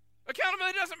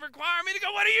 Accountability doesn't require me to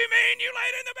go, what do you mean you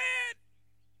laid in the bed?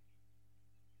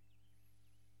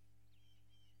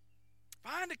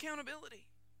 Find accountability.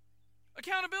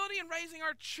 Accountability in raising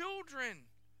our children.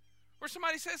 Where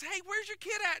somebody says, hey, where's your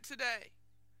kid at today?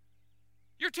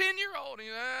 Your 10-year-old.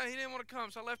 And he didn't want to come,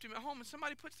 so I left him at home. And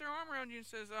somebody puts their arm around you and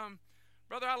says,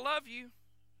 brother, I love you.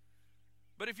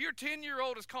 But if your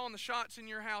 10-year-old is calling the shots in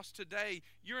your house today,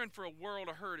 you're in for a world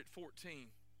of hurt at 14.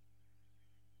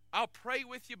 I'll pray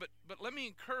with you, but let me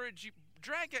encourage you.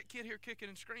 Drag that kid here kicking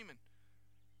and screaming.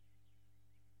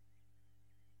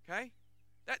 Okay?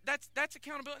 That's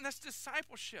accountability, and that's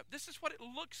discipleship. This is what it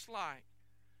looks like.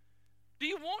 Do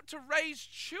you want to raise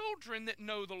children that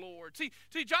know the Lord? See,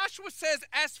 Joshua says,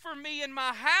 as for me and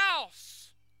my house,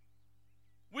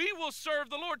 we will serve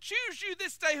the Lord. Choose you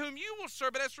this day whom you will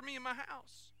serve, but as for me and my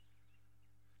house.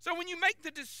 So when you make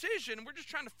the decision, we're just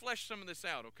trying to flesh some of this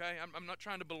out, okay? I'm not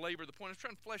trying to belabor the point. I'm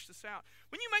trying to flesh this out.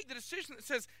 When you make the decision that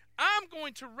says, I'm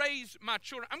going to raise my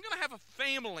children, I'm going to have a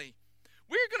family.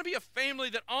 We're going to be a family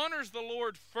that honors the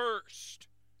Lord first.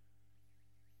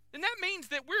 And that means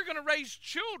that we're going to raise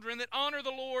children that honor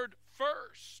the Lord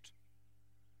first.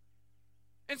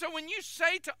 And so when you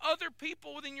say to other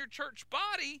people within your church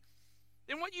body,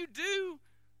 then what you do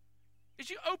is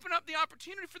you open up the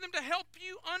opportunity for them to help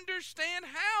you understand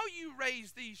how you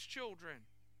raise these children.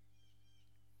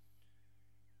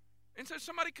 And so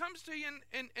somebody comes to you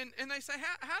and they say,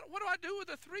 what do I do with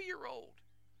a 3-year-old?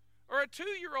 Or a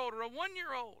 2-year-old or a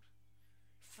 1-year-old?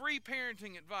 Free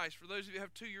parenting advice for those of you who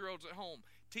have 2-year-olds at home.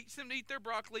 Teach them to eat their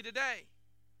broccoli today.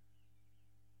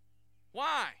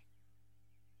 Why?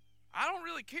 I don't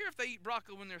really care if they eat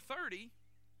broccoli when they're 30.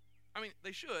 I mean,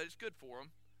 they should. It's good for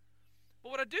them. But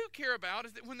what I do care about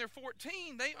is that when they're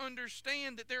 14, they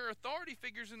understand that there are authority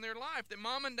figures in their life, that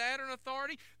mom and dad are an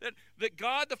authority, that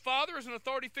God the Father is an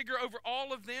authority figure over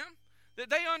all of them, that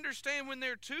they understand when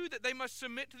they're 2 that they must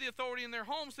submit to the authority in their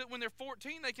homes, so that when they're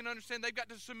 14 they can understand they've got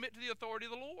to submit to the authority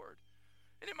of the Lord.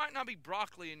 And it might not be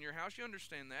broccoli in your house, you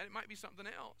understand that. It might be something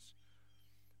else.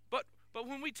 But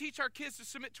when we teach our kids to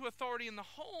submit to authority in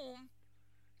the home,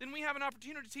 then we have an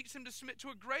opportunity to teach them to submit to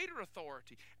a greater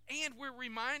authority. And we're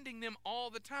reminding them all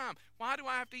the time, why do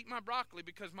I have to eat my broccoli?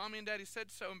 Because mommy and daddy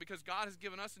said so, and because God has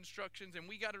given us instructions, and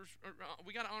we got to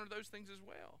honor those things as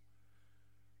well.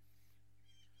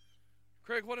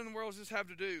 Craig, what in the world does this have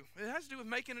to do? It has to do with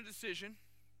making a decision,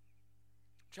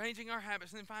 changing our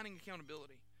habits, and then finding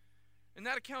accountability. And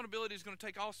that accountability is going to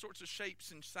take all sorts of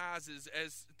shapes and sizes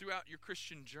as throughout your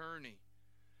Christian journey.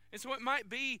 And so it might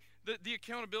be the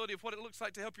accountability of what it looks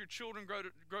like to help your children grow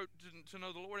to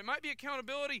know the Lord. It might be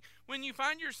accountability when you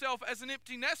find yourself as an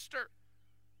empty nester.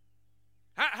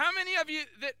 How many of you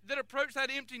that approached that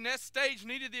empty nest stage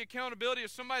needed the accountability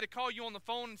of somebody to call you on the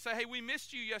phone and say, hey, we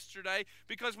missed you yesterday,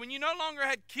 because when you no longer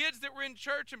had kids that were in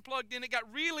church and plugged in, it got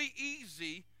really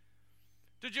easy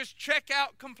to just check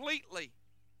out completely.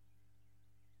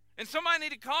 And somebody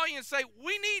need to call you and say,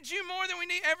 we need you more than we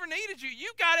ever needed you.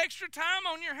 You got extra time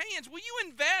on your hands. Will you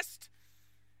invest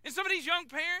in some of these young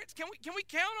parents? Can we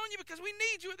count on you? Because we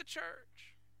need you at the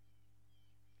church.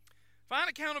 Find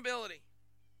accountability.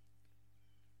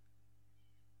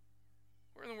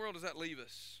 Where in the world does that leave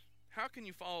us? How can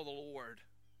you follow the Lord?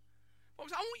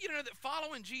 Folks, I want you to know that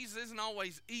following Jesus isn't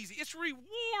always easy. It's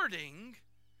rewarding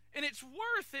and it's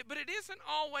worth it, but it isn't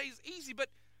always easy. But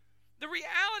the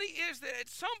reality is that at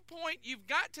some point you've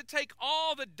got to take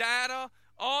all the data,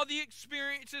 all the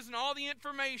experiences, and all the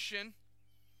information,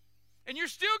 and you're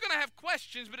still going to have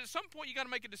questions, but at some point you got to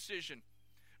make a decision.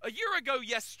 A year ago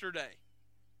yesterday,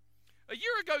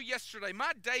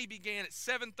 my day began at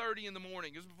 7:30 in the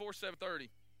morning. It was before 7:30.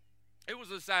 It was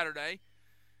a Saturday.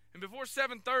 And before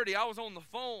 7:30, I was on the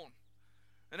phone.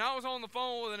 And I was on the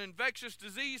phone with an infectious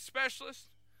disease specialist.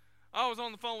 I was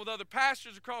on the phone with other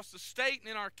pastors across the state and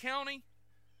in our county.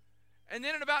 And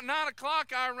then at about 9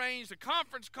 o'clock, I arranged a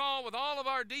conference call with all of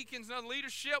our deacons and other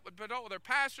leadership. I talked with our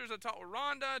pastors. I talked with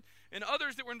Rhonda and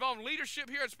others that were involved in leadership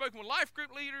here. I'd spoken with life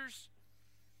group leaders.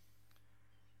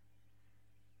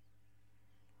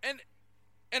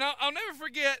 And I'll never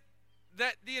forget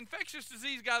that the infectious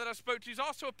disease guy that I spoke to is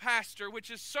also a pastor, which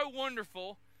is so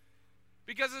wonderful.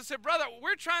 Because I said, brother,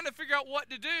 we're trying to figure out what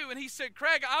to do. And he said,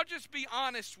 Craig, I'll just be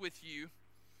honest with you.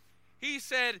 He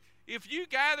said, if you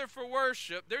gather for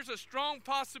worship, there's a strong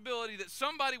possibility that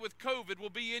somebody with COVID will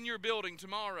be in your building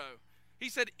tomorrow. He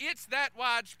said, it's that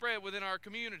widespread within our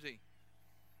community.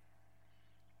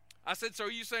 I said, so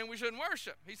are you saying we shouldn't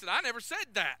worship? He said, I never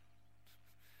said that.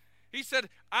 He said,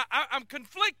 I'm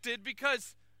conflicted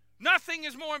because nothing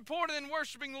is more important than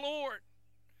worshiping the Lord.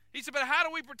 He said, but how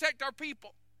do we protect our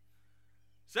people?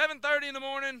 7:30 in the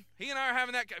morning, he and I are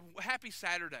having that. Happy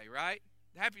Saturday, right?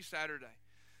 Happy Saturday.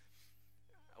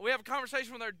 We have a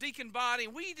conversation with our deacon body,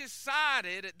 and we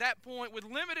decided at that point, with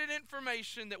limited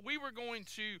information, that we were going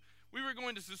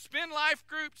to suspend life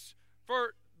groups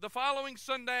for the following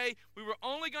Sunday. We were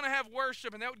only going to have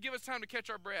worship, and that would give us time to catch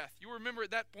our breath. You remember at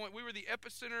that point, we were the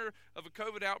epicenter of a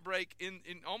COVID outbreak in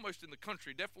almost in the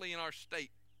country, definitely in our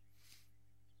state.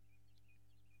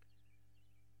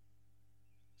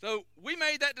 So we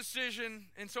made that decision,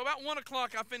 and so about 1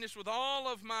 o'clock I finished with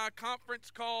all of my conference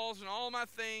calls and all my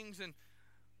things, and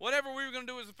whatever we were going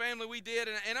to do as a family, we did.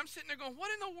 And I'm sitting there going, what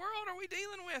in the world are we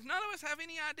dealing with? None of us have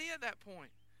any idea at that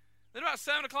point. Then about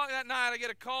 7 o'clock that night, I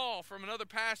get a call from another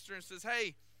pastor and says,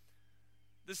 hey,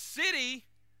 the city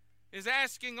is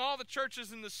asking all the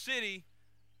churches in the city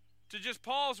to just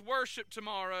pause worship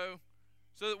tomorrow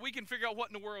so that we can figure out what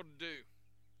in the world to do.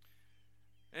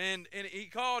 And he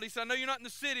called. He said, I know you're not in the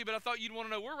city, but I thought you'd want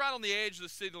to know. We're right on the edge of the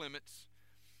city limits.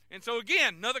 And so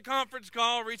again, another conference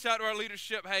call, reach out to our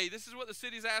leadership. Hey, this is what the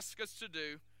city's asked us to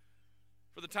do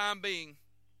for the time being.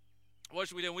 What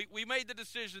should we do? We made the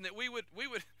decision that we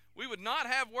would not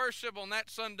have worship on that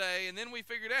Sunday, and then we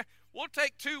figured, we'll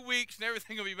take 2 weeks and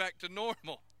everything will be back to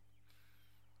normal.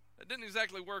 That didn't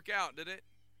exactly work out, did it?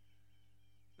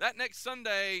 That next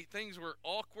Sunday, things were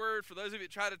awkward. For those of you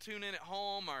that try to tune in at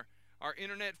home, our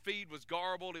internet feed was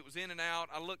garbled. It was in and out.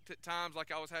 I looked at times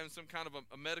like I was having some kind of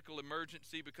a medical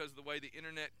emergency because of the way the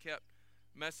internet kept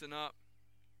messing up.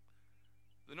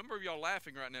 The number of y'all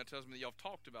laughing right now tells me that y'all have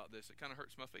talked about this. It kind of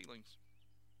hurts my feelings.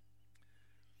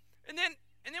 And then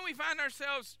we find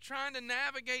ourselves trying to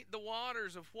navigate the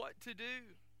waters of what to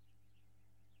do.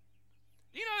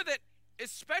 You know that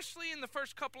especially in the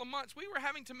first couple of months, we were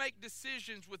having to make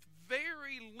decisions with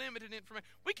very limited information.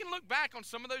 We can look back on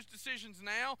some of those decisions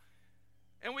now,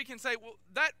 and we can say, well,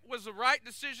 that was the right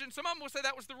decision. Some of them will say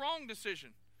that was the wrong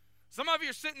decision. Some of you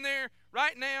are sitting there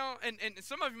right now, and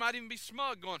some of you might even be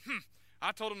smug going,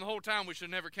 I told them the whole time we should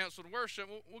have never canceled worship.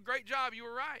 Well, great job. You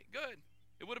were right. Good.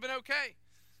 It would have been okay.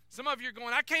 Some of you are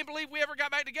going, I can't believe we ever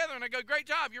got back together. And I go, great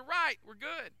job. You're right. We're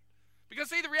good. Because,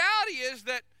 see, the reality is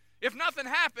that if nothing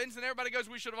happens, then everybody goes,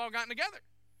 we should have all gotten together.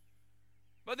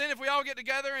 But then if we all get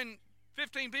together and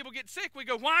 15 people get sick, we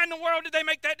go, why in the world did they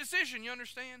make that decision? You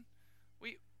understand?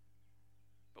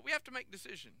 But we have to make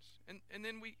decisions. And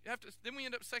then we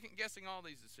end up second guessing all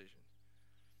these decisions.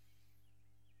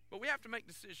 But we have to make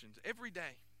decisions every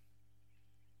day.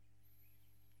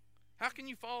 How can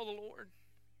you follow the Lord?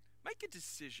 Make a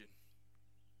decision.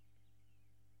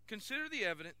 Consider the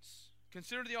evidence.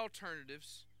 Consider the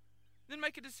alternatives. Then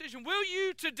make a decision. Will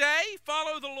you today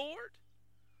follow the Lord?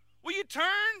 Will you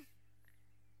turn?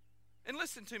 And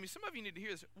listen to me. Some of you need to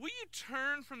hear this. Will you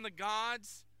turn from the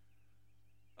gods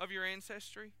of your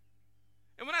ancestry?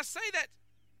 And when I say that,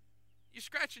 you're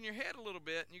scratching your head a little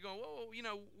bit, and you go, whoa,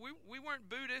 we weren't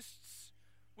Buddhists.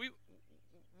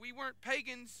 We weren't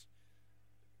pagans.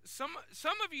 Some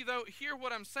of you, though, hear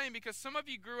what I'm saying because some of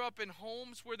you grew up in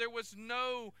homes where there was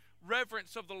no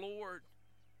reverence of the Lord.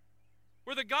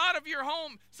 Where the God of your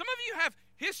home, some of you have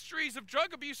histories of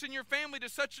drug abuse in your family to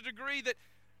such a degree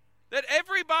that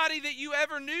everybody that you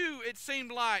ever knew, it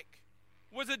seemed like,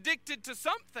 was addicted to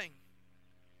something.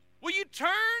 Will you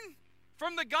turn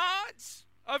from the gods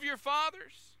of your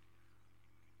fathers?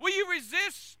 Will you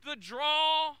resist the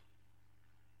draw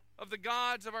of the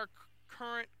gods of our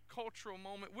current cultural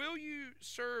moment? Will you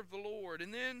serve the Lord?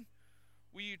 And then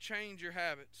will you change your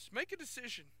habits? Make a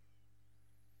decision.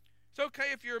 It's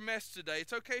okay if you're a mess today.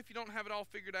 It's okay if you don't have it all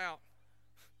figured out.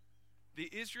 The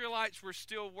Israelites were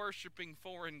still worshiping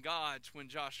foreign gods when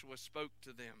Joshua spoke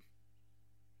to them.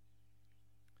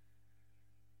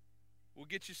 We'll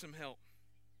get you some help.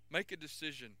 Make a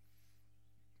decision.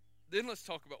 Then let's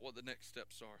talk about what the next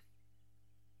steps are.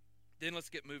 Then let's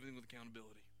get moving with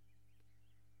accountability.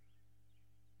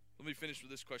 Let me finish with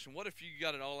this question. What if you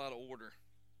got it all out of order?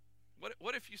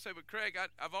 What if you say, but Craig,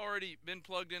 I've already been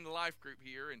plugged into life group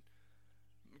here, and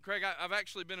Craig, I've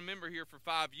actually been a member here for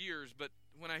 5 years, but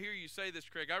when I hear you say this,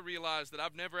 Craig, I realize that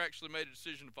I've never actually made a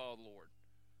decision to follow the Lord.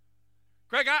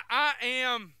 Craig, I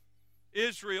am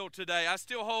Israel today. I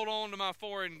still hold on to my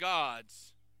foreign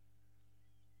gods.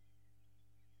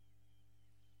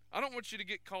 I don't want you to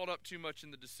get caught up too much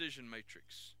in the decision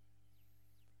matrix.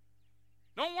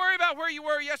 Don't worry about where you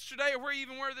were yesterday or where you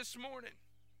even were this morning.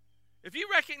 If you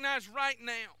recognize right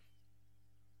now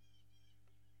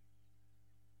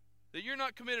that you're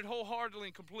not committed wholeheartedly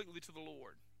and completely to the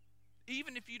Lord,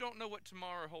 even if you don't know what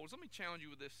tomorrow holds, let me challenge you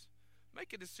with this.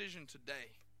 Make a decision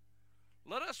today.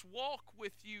 Let us walk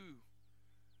with you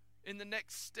in the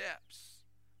next steps.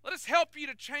 Let us help you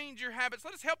to change your habits.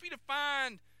 Let us help you to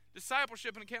find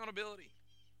discipleship and accountability.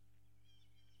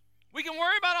 We can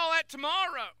worry about all that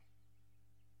tomorrow.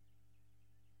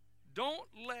 Don't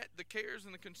let the cares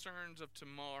and the concerns of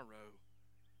tomorrow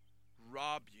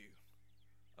rob you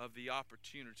of the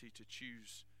opportunity to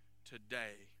choose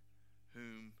today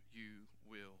whom you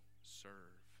will serve.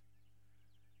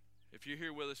 If you're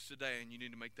here with us today and you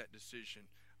need to make that decision,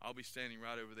 I'll be standing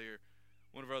right over there.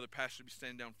 One of our other pastors will be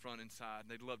standing down front inside, and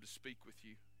they'd love to speak with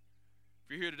you.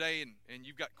 If you're here today and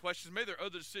you've got questions, maybe there are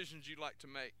other decisions you'd like to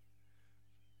make.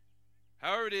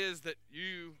 However it is that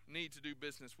you need to do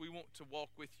business, we want to walk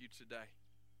with you today.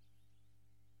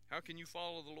 How can you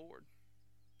follow the Lord?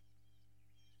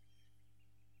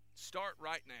 Start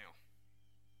right now,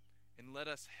 and let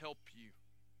us help you.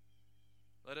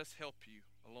 Let us help you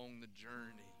along the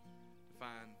journey to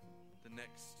find the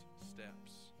next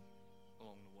steps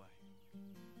along the way.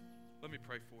 Let me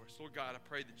pray for us. Lord God, I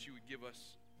pray that you would give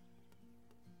us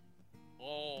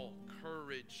all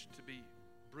courage to be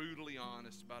brutally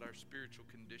honest about our spiritual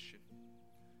condition.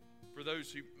 For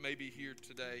those who may be here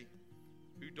today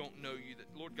who don't know you, that,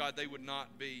 Lord God, they would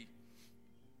not be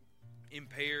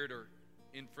impaired or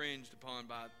infringed upon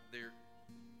by their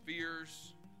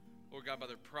fears, Lord God, by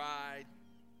their pride,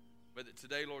 but that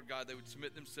today, Lord God, they would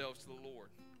submit themselves to the Lord.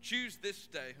 Choose this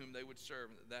day whom they would serve,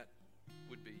 and that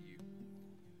would be you.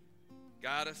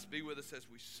 Guide us, be with us as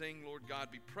we sing, Lord God.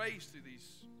 Be praised through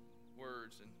these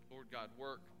words, and Lord God,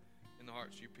 work in the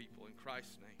hearts of your people. In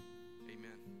Christ's name,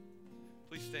 amen.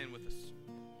 Please stand with us.